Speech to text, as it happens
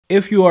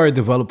If you are a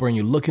developer and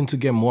you're looking to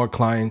get more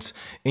clients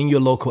in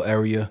your local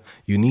area,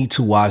 you need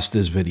to watch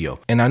this video.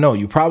 And I know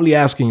you're probably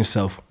asking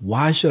yourself,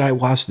 why should I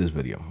watch this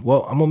video?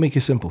 Well, I'm gonna make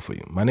it simple for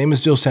you. My name is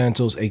Joe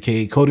Santos,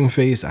 aka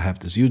CodingPhase. I have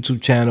this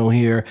YouTube channel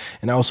here,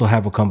 and I also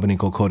have a company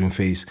called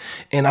CodingPhase.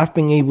 And I've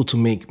been able to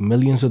make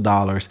millions of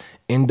dollars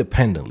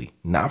independently,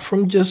 not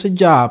from just a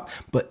job,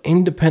 but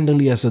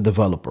independently as a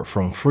developer,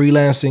 from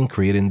freelancing,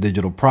 creating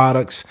digital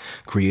products,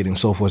 creating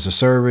software as a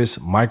service,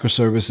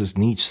 microservices,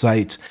 niche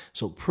sites.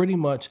 So pretty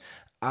much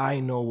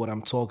I know what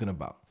I'm talking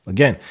about.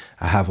 Again,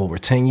 I have over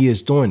 10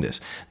 years doing this.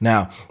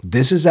 Now,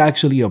 this is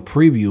actually a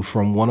preview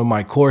from one of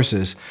my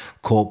courses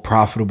called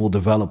Profitable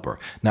Developer.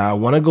 Now, I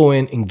want to go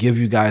in and give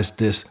you guys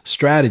this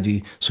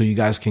strategy so you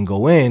guys can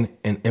go in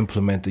and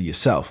implement it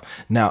yourself.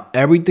 Now,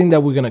 everything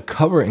that we're going to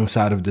cover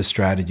inside of this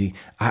strategy,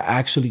 I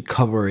actually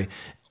cover it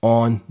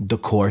on the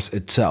course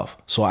itself.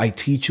 So I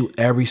teach you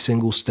every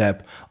single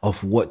step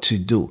of what to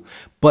do.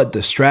 But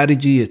the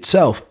strategy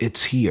itself,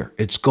 it's here.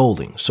 It's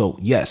golden. So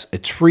yes,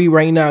 it's free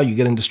right now. You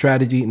get into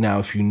strategy. Now,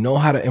 if you know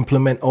how to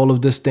implement all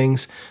of these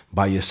things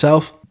by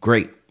yourself,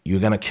 great. You're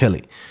going to kill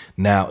it.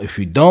 Now, if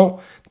you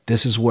don't,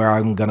 this is where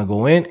I'm going to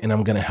go in and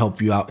I'm going to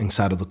help you out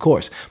inside of the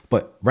course.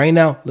 But right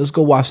now, let's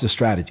go watch the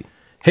strategy.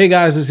 Hey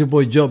guys, this is your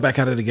boy Joe back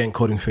at it again,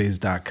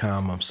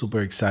 CodingPhase.com. I'm super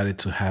excited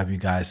to have you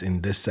guys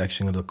in this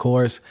section of the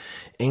course.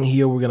 In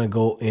here, we're going to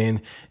go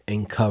in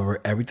and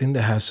cover everything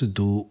that has to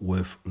do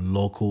with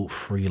local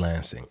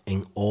freelancing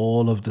and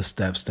all of the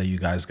steps that you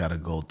guys got to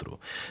go through.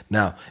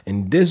 Now,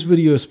 in this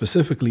video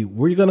specifically,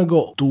 we're going to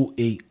go through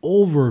a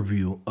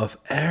overview of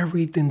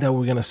everything that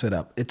we're going to set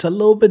up. It's a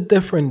little bit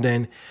different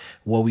than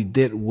what we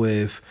did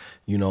with,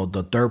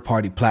 the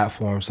third-party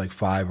platforms like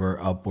Fiverr,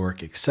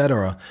 Upwork,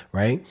 etc.,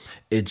 right?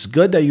 It's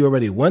good that you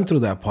already went through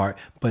that part,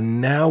 but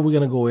now we're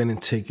going to go in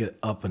and take it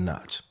up a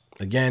notch.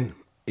 Again,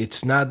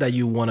 it's not that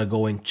you want to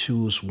go and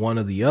choose one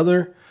or the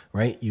other,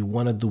 right? You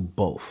want to do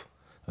both,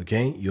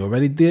 okay? You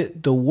already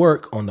did the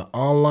work on the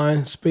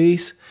online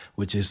space,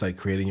 which is like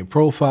creating your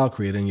profile,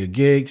 creating your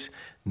gigs.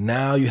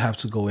 Now you have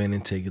to go in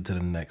and take it to the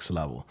next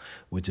level,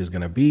 which is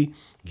going to be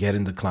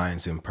getting the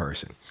clients in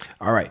person.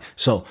 All right,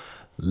 so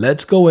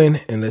let's go in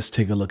and let's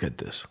take a look at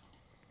this.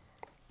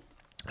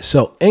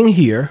 So in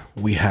here,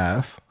 we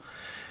have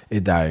a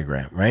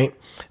diagram, right?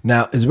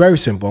 Now, it's very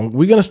simple.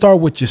 We're going to start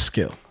with your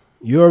skill.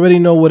 You already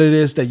know what it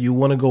is that you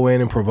want to go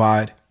in and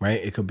provide, right?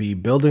 It could be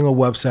building a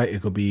website.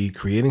 It could be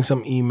creating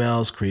some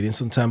emails, creating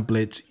some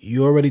templates.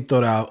 You already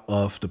thought out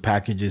of the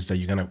packages that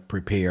you're going to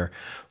prepare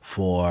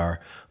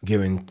for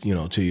giving,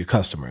 to your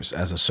customers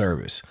as a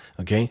service.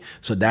 Okay.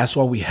 So that's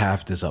why we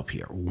have this up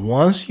here.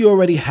 Once you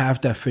already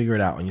have that figured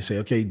out and you say,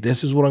 okay,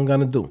 this is what I'm going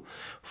to do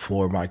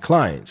for my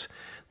clients,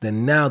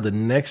 then now the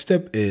next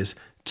step is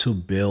to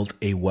build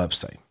a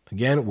website.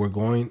 Again, we're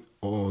going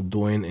on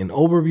doing an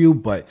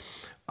overview, but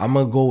I'm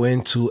going to go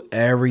into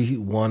every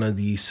one of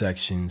these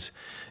sections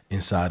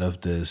inside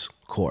of this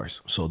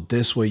course. So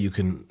this way you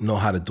can know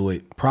how to do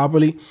it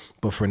properly.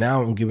 But for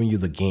now, I'm giving you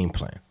the game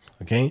plan.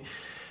 Okay.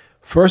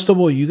 First of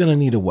all, you're going to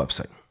need a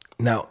website.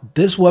 Now,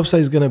 this website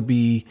is going to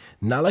be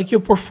not like your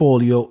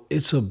portfolio.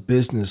 It's a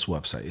business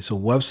website. It's a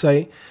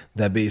website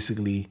that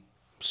basically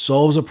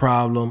solves a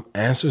problem,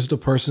 answers the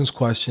person's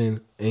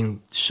question, and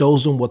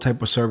shows them what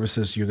type of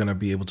services you're going to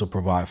be able to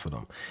provide for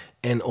them.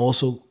 And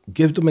also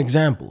give them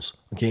examples.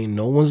 Okay,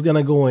 no one's going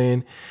to go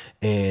in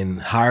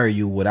and hire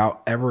you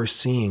without ever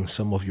seeing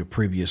some of your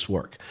previous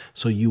work.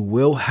 So you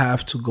will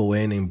have to go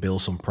in and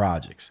build some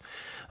projects.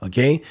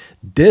 Okay,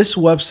 this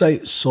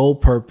website sole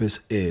purpose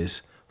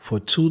is for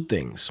two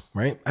things,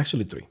 right?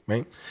 Actually three,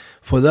 right?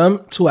 For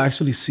them to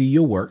actually see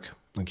your work,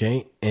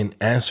 okay, and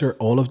answer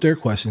all of their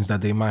questions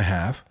that they might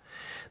have.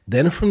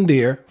 Then from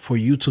there, for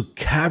you to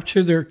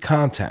capture their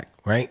contact,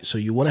 right? So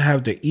you want to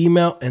have their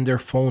email and their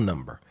phone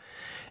number.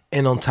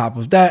 And on top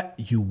of that,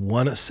 you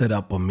want to set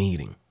up a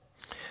meeting.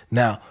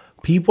 Now,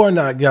 people are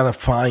not going to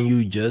find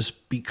you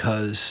just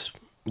because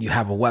you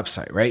have a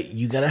website, right?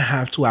 You're going to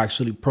have to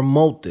actually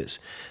promote this.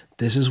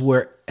 This is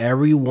where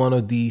every one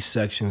of these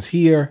sections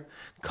here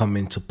come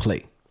into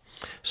play.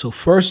 So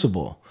first of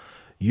all,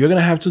 you're going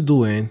to have to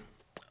do in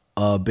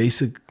a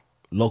basic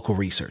local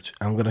research.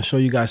 I'm going to show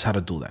you guys how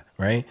to do that,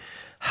 right?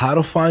 How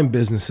to find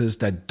businesses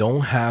that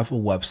don't have a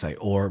website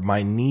or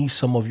might need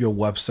some of your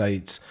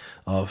websites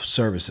of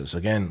services.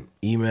 Again,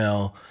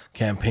 email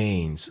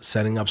campaigns,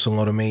 setting up some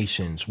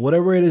automations,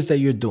 whatever it is that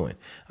you're doing.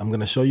 I'm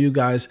going to show you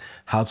guys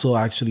how to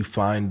actually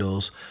find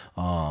those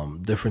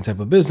different type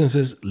of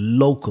businesses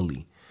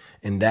locally.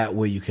 And that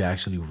way you can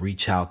actually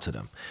reach out to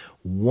them.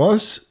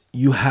 Once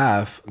you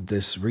have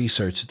this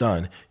research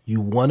done,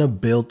 you want to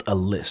build a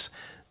list.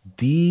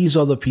 These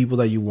are the people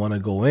that you want to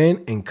go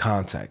in and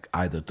contact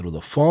either through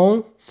the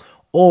phone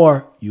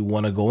or you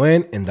want to go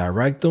in and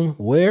direct them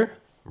where?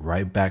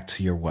 Right back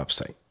to your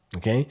website.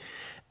 Okay.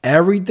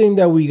 Everything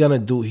that we're going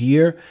to do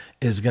here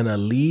is going to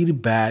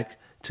lead back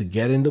to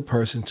getting the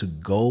person to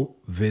go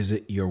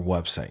visit your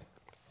website.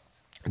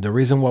 The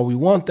reason why we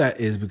want that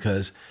is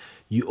because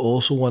you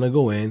also want to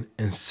go in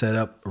and set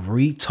up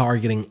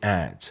retargeting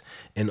ads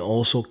and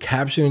also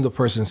capturing the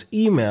person's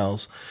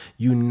emails.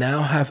 You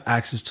now have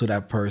access to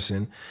that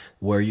person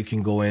where you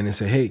can go in and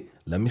say, hey,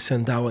 let me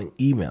send out an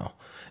email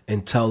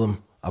and tell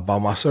them about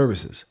my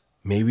services.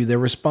 Maybe they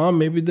respond,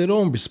 maybe they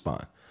don't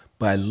respond.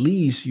 But at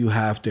least you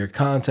have their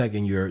contact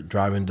and you're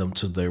driving them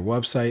to their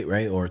website,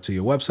 right? Or to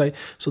your website.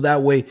 So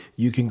that way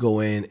you can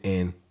go in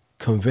and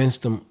convince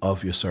them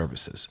of your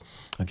services.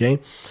 Okay.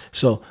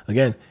 So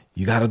again,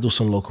 you got to do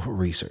some local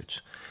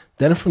research.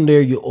 Then from there,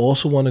 you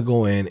also want to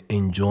go in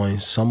and join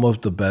some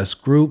of the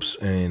best groups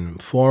and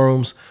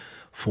forums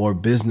for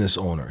business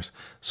owners.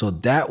 So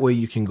that way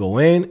you can go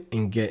in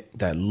and get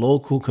that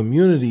local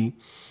community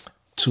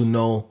to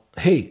know,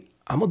 hey,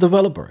 I'm a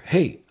developer.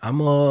 Hey,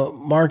 I'm a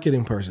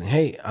marketing person.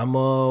 Hey, I'm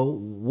a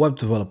web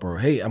developer.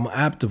 Hey, I'm an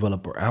app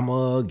developer. I'm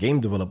a game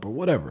developer,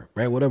 whatever,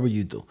 right? Whatever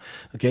you do.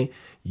 Okay.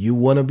 You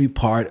want to be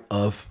part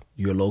of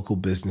your local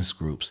business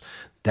groups.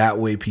 That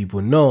way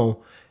people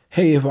know,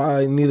 hey, if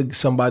I need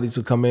somebody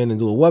to come in and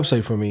do a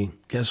website for me,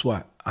 guess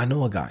what? I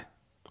know a guy,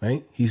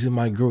 right? He's in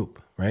my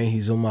group, right?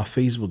 He's on my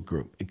Facebook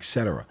group,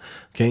 etc.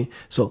 Okay.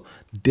 So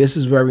this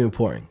is very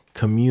important.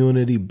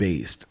 Community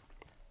based.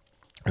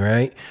 All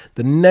right.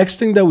 The next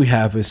thing that we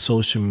have is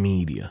social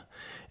media.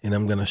 And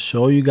I'm going to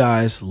show you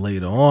guys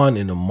later on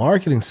in the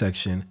marketing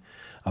section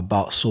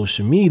about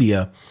social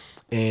media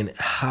and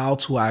how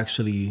to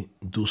actually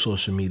do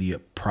social media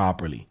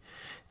properly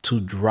to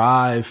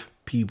drive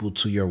people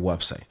to your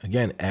website.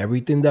 Again,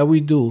 everything that we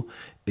do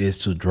is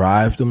to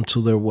drive them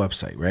to their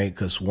website, right?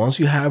 Because once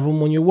you have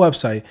them on your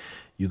website,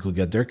 you could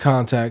get their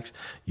contacts.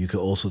 You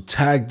could also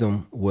tag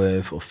them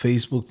with a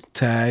Facebook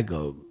tag,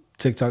 a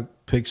TikTok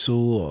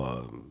pixel,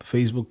 or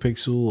Facebook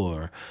pixel,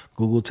 or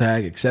Google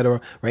tag,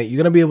 etc. Right? You're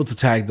gonna be able to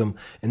tag them,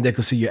 and they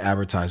can see your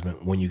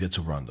advertisement when you get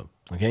to run them.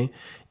 Okay,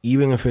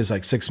 even if it's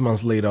like 6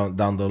 months later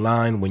down the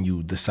line when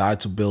you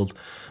decide to build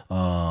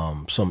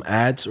some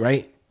ads,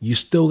 right? You're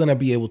still gonna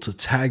be able to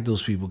tag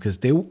those people because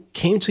they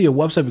came to your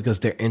website because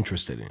they're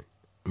interested in it,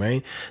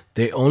 right?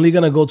 They're only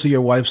gonna go to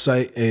your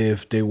website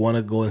if they want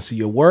to go and see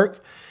your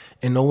work,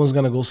 and no one's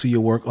gonna go see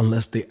your work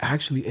unless they're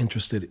actually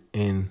interested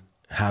in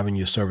having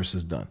your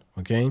services done.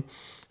 Okay.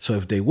 So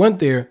if they went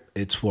there,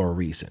 it's for a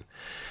reason.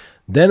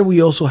 Then we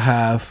also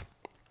have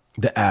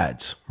the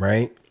ads,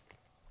 right?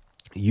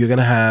 You're going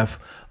to have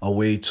a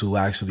way to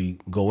actually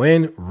go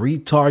in,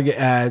 retarget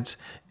ads,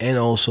 and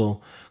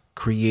also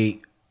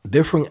create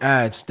different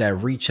ads that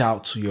reach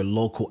out to your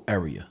local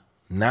area,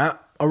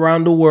 not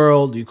around the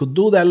world. You could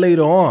do that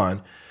later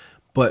on,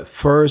 but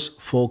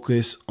first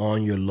focus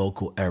on your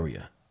local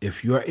area.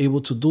 If you're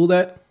able to do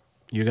that,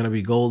 you're going to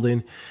be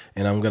golden,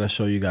 and I'm going to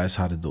show you guys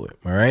how to do it.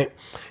 All right.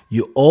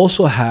 You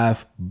also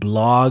have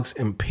blogs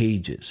and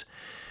pages.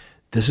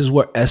 This is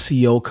where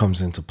SEO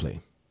comes into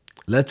play.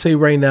 Let's say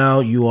right now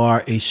you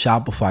are a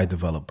Shopify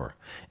developer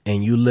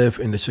and you live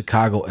in the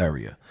Chicago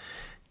area.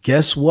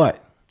 Guess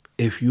what?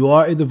 If you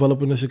are a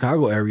developer in the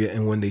Chicago area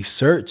and when they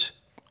search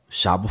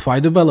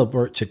Shopify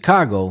developer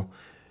Chicago,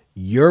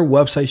 your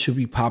website should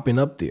be popping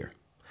up there.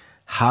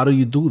 How do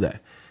you do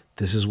that?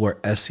 This is where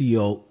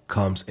SEO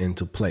comes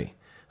into play.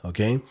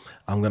 Okay,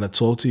 I'm going to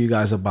talk to you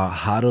guys about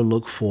how to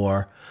look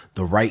for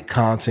the right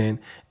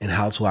content and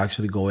how to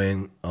actually go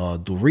in,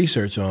 do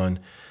research on,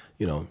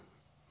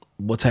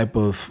 what type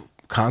of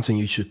content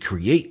you should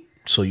create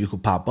so you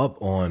could pop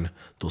up on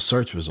those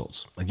search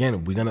results.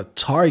 Again, we're going to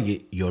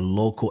target your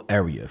local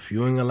area. If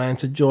you're in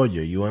Atlanta,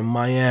 Georgia, you're in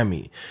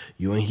Miami,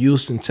 you're in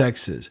Houston,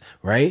 Texas,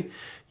 right?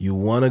 You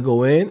want to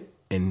go in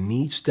and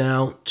niche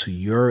down to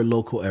your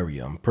local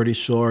area. I'm pretty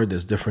sure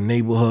there's different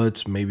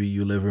neighborhoods. Maybe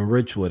you live in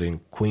Richwood in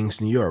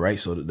Queens, New York, right?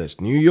 So there's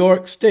New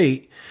York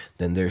State,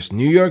 then there's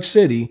New York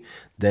City,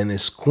 then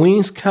there's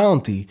Queens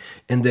County,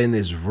 and then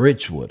there's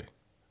Richwood,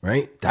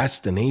 right? That's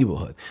the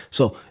neighborhood.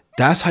 So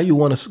that's how you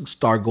want to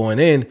start going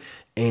in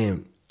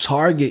and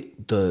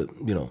target the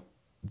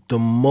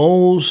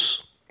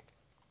most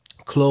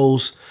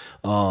close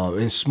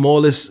and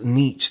smallest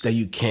niche that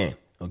you can,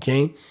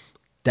 okay?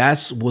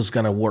 That's what's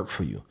going to work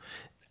for you.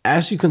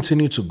 As you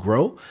continue to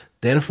grow,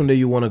 then from there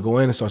you want to go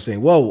in and start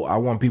saying, whoa, I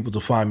want people to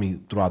find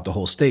me throughout the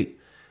whole state.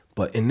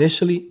 But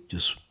initially,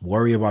 just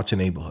worry about your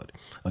neighborhood,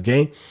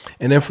 okay?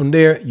 And then from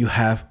there, you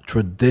have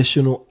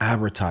traditional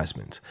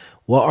advertisements.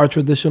 What are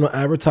traditional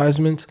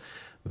advertisements?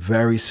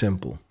 Very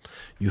simple.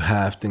 You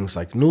have things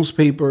like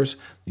newspapers.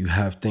 You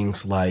have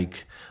things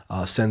like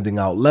sending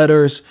out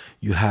letters.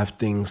 You have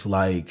things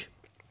like,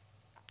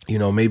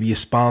 maybe you're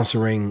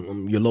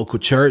sponsoring your local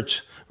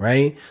church,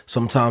 right?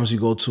 Sometimes you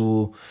go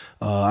to,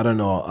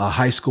 a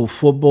high school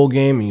football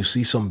game and you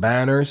see some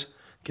banners.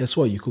 Guess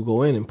what? You could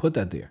go in and put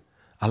that there.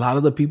 A lot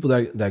of the people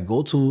that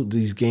go to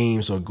these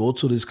games or go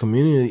to these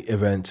community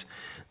events,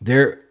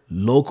 they're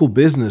local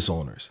business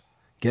owners.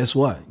 Guess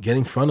what? Get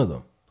in front of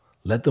them.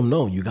 Let them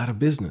know you got a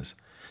business.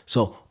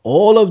 So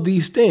all of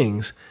these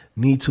things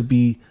need to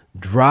be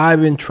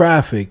driving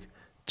traffic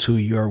to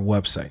your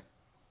website.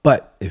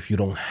 But if you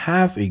don't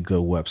have a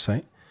good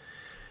website,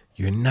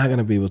 you're not going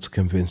to be able to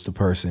convince the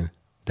person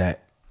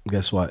that,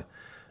 guess what?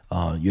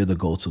 you're the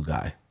go-to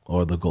guy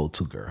or the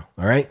go-to girl.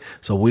 All right.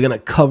 So we're going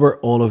to cover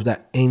all of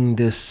that in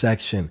this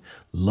section.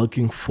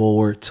 Looking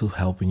forward to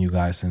helping you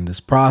guys in this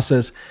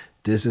process.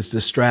 This is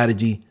the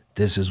strategy.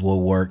 This is what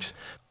works.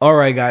 All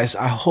right, guys,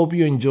 I hope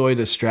you enjoy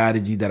the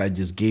strategy that I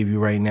just gave you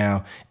right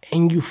now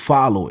and you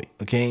follow it.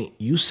 Okay.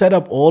 You set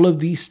up all of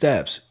these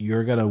steps.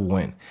 You're going to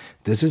win.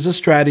 This is a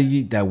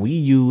strategy that we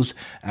use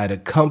at a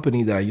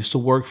company that I used to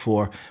work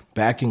for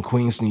back in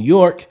Queens, New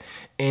York.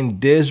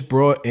 And this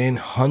brought in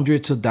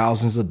hundreds of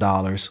thousands of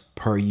dollars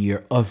per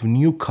year of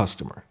new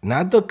customer,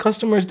 not the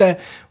customers that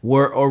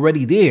were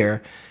already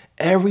there.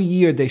 Every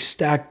year they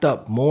stacked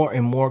up more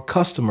and more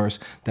customers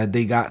that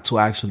they got to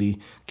actually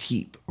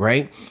keep,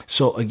 right?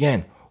 So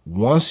again,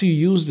 once you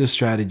use this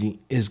strategy,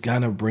 it's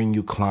gonna bring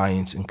you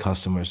clients and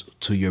customers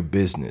to your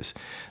business.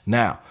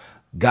 Now,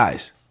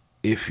 guys,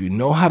 if you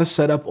know how to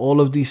set up all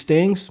of these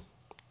things,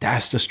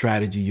 that's the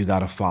strategy you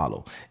gotta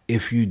follow.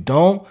 If you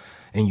don't,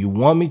 and you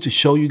want me to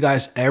show you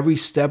guys every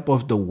step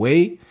of the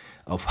way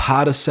of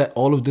how to set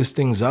all of these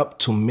things up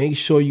to make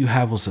sure you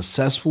have a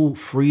successful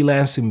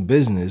freelancing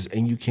business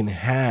and you can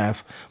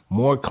have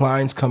more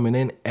clients coming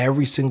in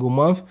every single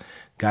month,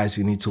 guys,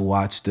 you need to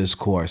watch this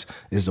course.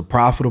 It's the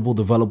Profitable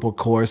Developer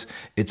course.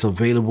 It's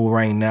available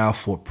right now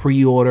for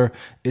pre-order.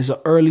 It's an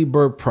early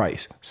bird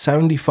price,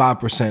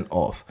 75%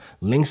 off.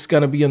 Link's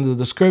gonna be in the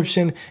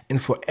description. And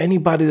for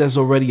anybody that's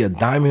already a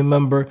Diamond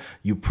member,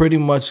 you pretty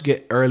much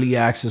get early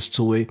access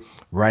to it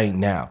right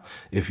now.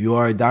 If you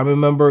are a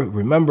Diamond member,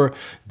 remember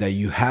that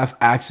you have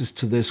access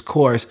to this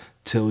course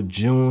till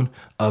June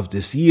of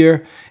this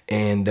year.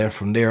 And then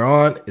from there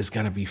on, it's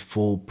gonna be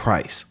full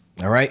price.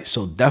 All right,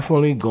 so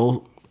definitely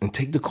go and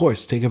take the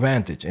course, take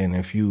advantage. And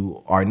if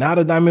you are not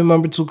a Diamond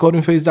member to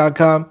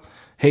CodingPhase.com,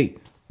 hey,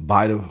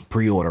 buy the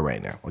pre-order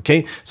right now,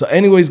 okay? So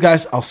anyways,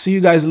 guys, I'll see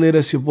you guys later.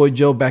 It's your boy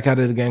Joe back at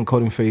it again,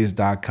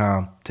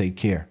 CodingPhase.com. Take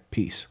care.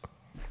 Peace.